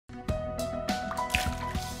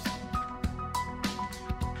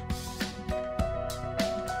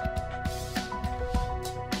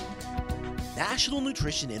National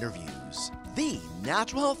Nutrition Interviews, the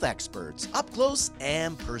natural health experts up close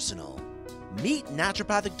and personal. Meet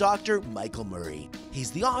naturopathic Dr. Michael Murray.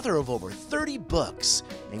 He's the author of over 30 books,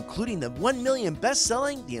 including the 1 million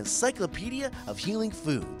best-selling The Encyclopedia of Healing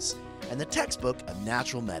Foods and the Textbook of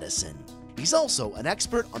Natural Medicine. He's also an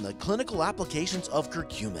expert on the clinical applications of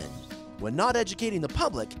curcumin. When not educating the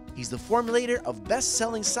public, he's the formulator of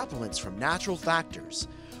best-selling supplements from Natural Factors,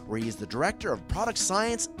 where he is the Director of Product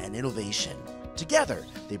Science and Innovation. Together,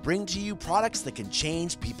 they bring to you products that can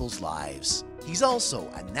change people's lives. He's also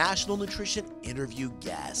a National Nutrition Interview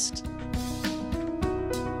guest.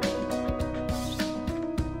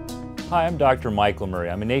 Hi, I'm Dr. Michael Murray.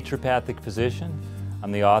 I'm a naturopathic physician.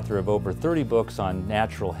 I'm the author of over 30 books on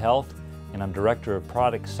natural health, and I'm Director of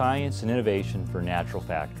Product Science and Innovation for Natural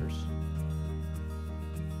Factors.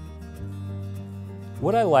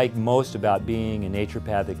 What I like most about being a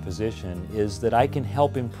naturopathic physician is that I can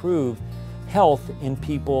help improve health in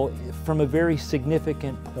people from a very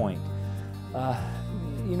significant point.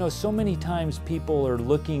 So many times people are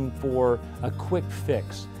looking for a quick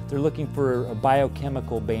fix. They're looking for a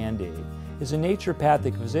biochemical band-aid. As a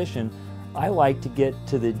naturopathic physician, I like to get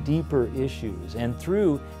to the deeper issues, and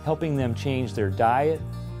through helping them change their diet,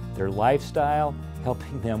 their lifestyle,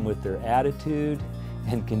 helping them with their attitude,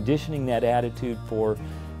 and conditioning that attitude for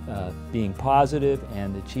being positive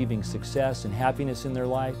and achieving success and happiness in their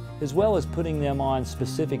life, as well as putting them on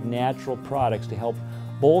specific natural products to help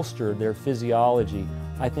bolster their physiology,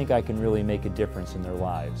 I think I can really make a difference in their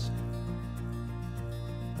lives.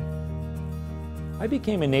 I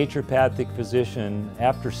became a naturopathic physician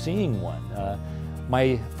after seeing one.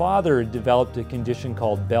 My father developed a condition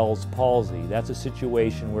called Bell's palsy. That's a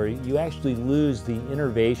situation where you actually lose the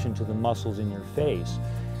innervation to the muscles in your face.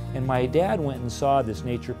 And my dad went and saw this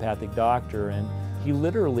naturopathic doctor, and he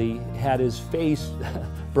literally had his face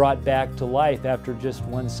brought back to life after just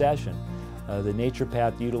one session. The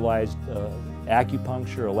naturopath utilized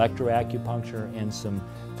acupuncture, electroacupuncture, and some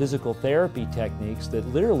physical therapy techniques that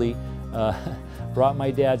literally brought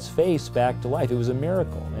my dad's face back to life. It was a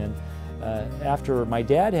miracle. And after my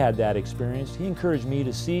dad had that experience, he encouraged me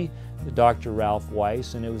to see Dr. Ralph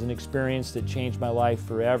Weiss, and it was an experience that changed my life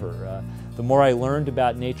forever. The more I learned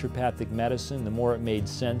about naturopathic medicine, the more it made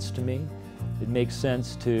sense to me. It makes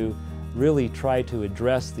sense to really try to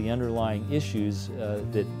address the underlying issues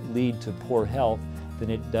that lead to poor health than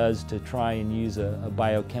it does to try and use a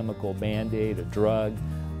biochemical band-aid, a drug,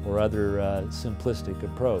 or other simplistic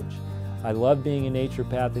approach. I love being a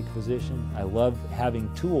naturopathic physician. I love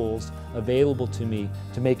having tools available to me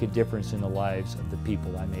to make a difference in the lives of the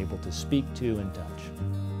people I'm able to speak to and touch.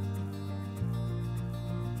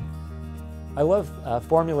 I love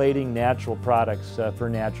formulating natural products for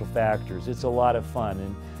Natural Factors. It's a lot of fun,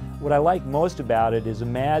 and what I like most about it is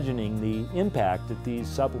imagining the impact that these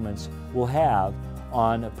supplements will have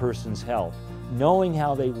on a person's health. Knowing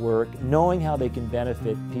how they work, knowing how they can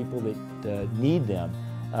benefit people that need them,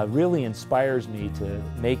 really inspires me to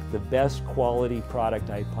make the best quality product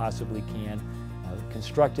I possibly can,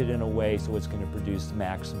 construct it in a way so it's going to produce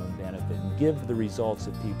maximum benefit and give the results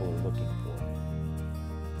that people are looking for.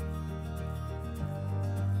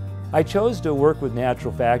 I chose to work with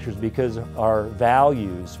Natural Factors because our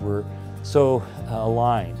values were so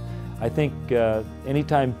aligned. I think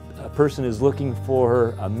anytime a person is looking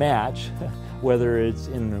for a match, whether it's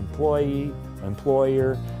in an employee,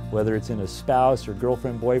 employer, whether it's in a spouse or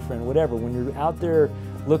girlfriend, boyfriend, whatever, when you're out there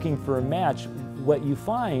looking for a match, what you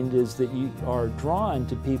find is that you are drawn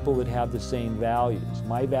to people that have the same values.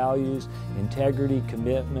 My values: integrity,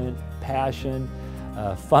 commitment, passion,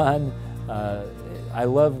 fun. I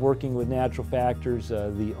love working with Natural Factors.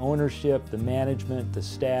 The ownership, the management, the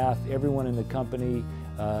staff, everyone in the company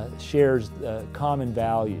shares common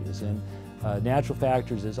values. And Natural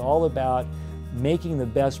Factors is all about making the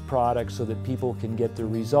best products so that people can get the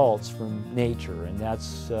results from nature, and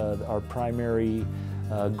that's our primary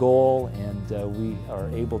goal, and we are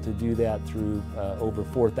able to do that through over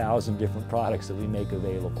 4,000 different products that we make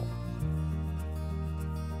available.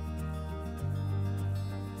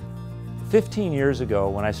 15 years ago,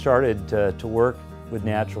 when I started to work with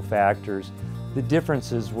Natural Factors, the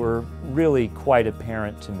differences were really quite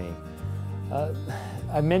apparent to me.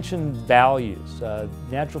 I mentioned values.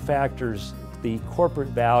 Natural Factors, the corporate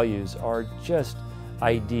values are just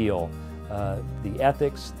ideal. The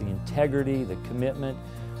ethics, the integrity, the commitment.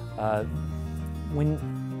 When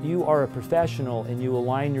you are a professional and you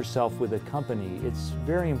align yourself with a company, it's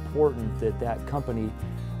very important that that company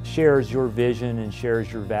shares your vision and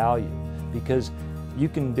shares your value, because you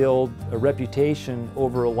can build a reputation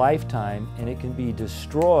over a lifetime and it can be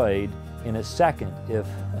destroyed in a second if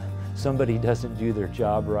somebody doesn't do their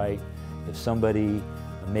job right, if somebody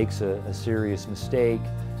makes a serious mistake,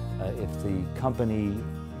 if the company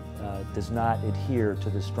does not adhere to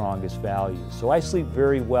the strongest values. So I sleep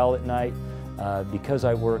very well at night because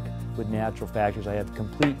I work with Natural Factors. I have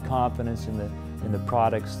complete confidence in the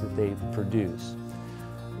products that they produce.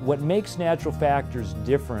 What makes Natural Factors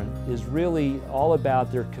different is really all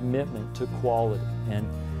about their commitment to quality. And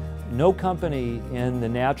no company in the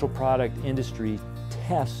natural product industry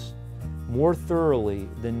tests more thoroughly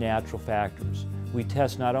than Natural Factors. We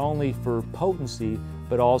test not only for potency,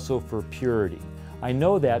 but also for purity. I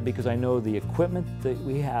know that because I know the equipment that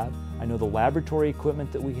we have, I know the laboratory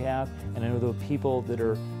equipment that we have, and I know the people that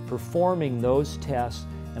are performing those tests,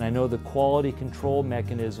 and I know the quality control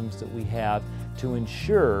mechanisms that we have to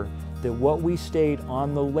ensure that what we state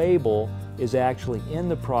on the label is actually in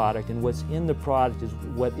the product, and what's in the product is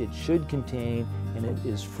what it should contain, and it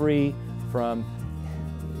is free from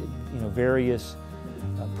various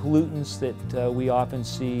pollutants that we often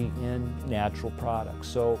see in natural products.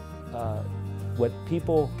 So what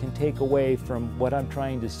people can take away from what I'm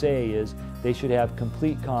trying to say is they should have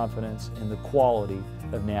complete confidence in the quality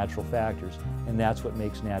of Natural Factors, and that's what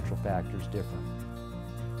makes Natural Factors different.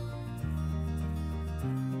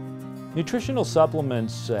 Nutritional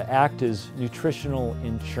supplements act as nutritional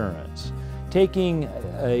insurance. Taking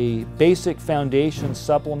a basic foundation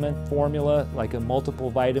supplement formula, like a multiple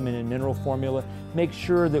vitamin and mineral formula, makes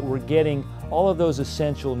sure that we're getting all of those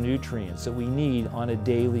essential nutrients that we need on a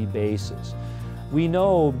daily basis. We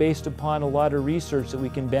know, based upon a lot of research, that we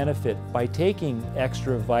can benefit by taking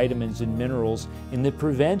extra vitamins and minerals in the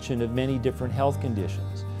prevention of many different health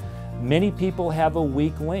conditions. Many people have a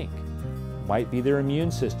weak link. Might be their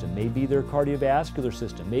immune system, maybe their cardiovascular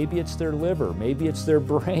system, maybe it's their liver, maybe it's their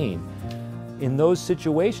brain. In those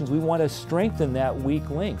situations, we want to strengthen that weak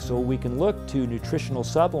link so we can look to nutritional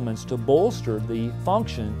supplements to bolster the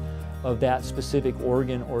function of that specific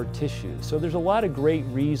organ or tissue. So there's a lot of great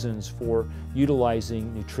reasons for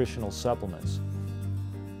utilizing nutritional supplements.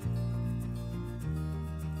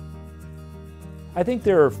 I think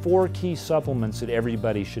there are 4 key supplements that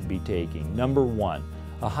everybody should be taking. Number 1,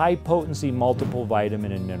 a high-potency multiple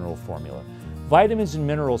vitamin and mineral formula. Vitamins and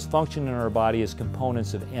minerals function in our body as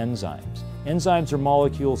components of enzymes. Enzymes are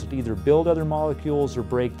molecules that either build other molecules or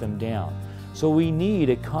break them down. So we need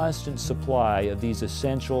a constant supply of these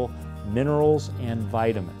essential minerals and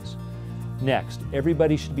vitamins. Next,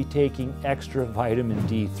 everybody should be taking extra vitamin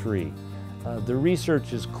D3. The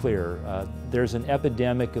research is clear. There's an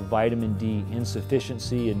epidemic of vitamin D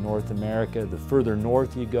insufficiency in North America. The further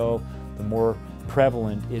north you go, the more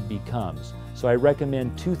prevalent it becomes. So I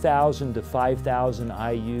recommend 2,000 to 5,000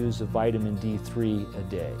 IUs of vitamin D3 a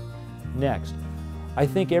day. Next, I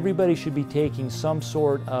think everybody should be taking some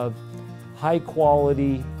sort of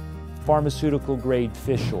high-quality pharmaceutical grade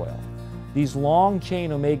fish oil. These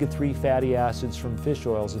long-chain omega-3 fatty acids from fish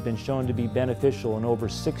oils have been shown to be beneficial in over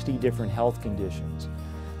 60 different health conditions.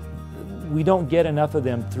 We don't get enough of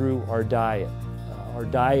them through our diet. Our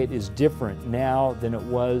diet is different now than it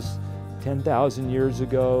was 10,000 years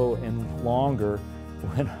ago and longer,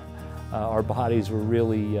 when our bodies were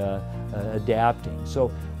really adapting.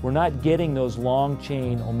 So we're not getting those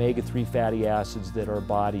long-chain omega-3 fatty acids that our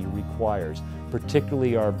body requires,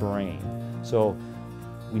 particularly our brain. So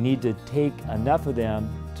we need to take enough of them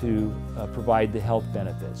to provide the health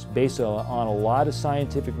benefits. Based on a lot of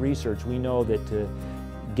scientific research, we know that to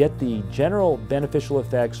get the general beneficial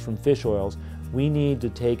effects from fish oils, we need to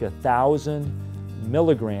take 1,000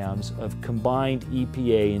 milligrams of combined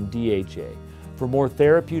EPA and DHA. For more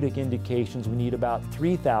therapeutic indications, we need about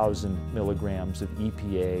 3,000 milligrams of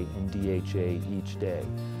EPA and DHA each day.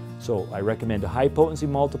 So I recommend a high-potency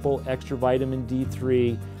multiple, extra vitamin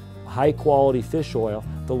D3, high-quality fish oil.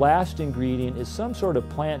 The last ingredient is some sort of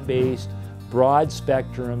plant-based,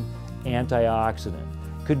 broad-spectrum antioxidant.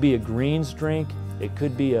 Could be a greens drink, it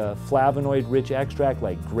could be a flavonoid-rich extract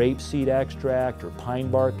like grapeseed extract or pine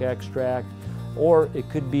bark extract, or it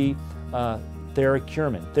could be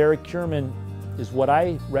theracurmin. Theracurmin is what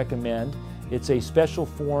I recommend. It's a special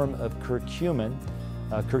form of curcumin.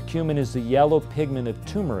 Curcumin is the yellow pigment of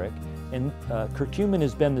turmeric, and curcumin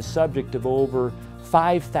has been the subject of over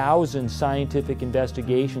 5,000 scientific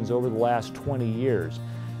investigations over the last 20 years.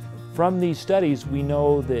 From these studies, we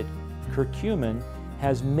know that curcumin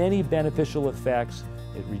has many beneficial effects.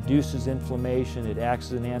 It reduces inflammation, it acts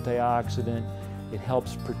as an antioxidant, it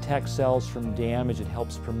helps protect cells from damage, it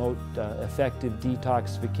helps promote effective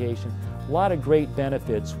detoxification. A lot of great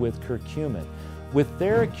benefits with curcumin. With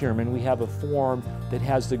theracurmin, we have a form that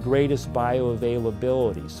has the greatest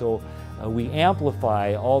bioavailability. So we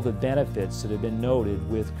amplify all the benefits that have been noted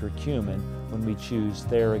with curcumin when we choose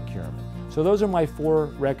TheraCurmin. So those are my 4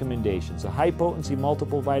 recommendations: a high-potency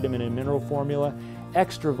multiple vitamin and mineral formula,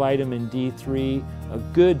 extra vitamin D3, a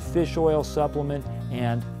good fish oil supplement,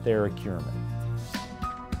 and TheraCurmin.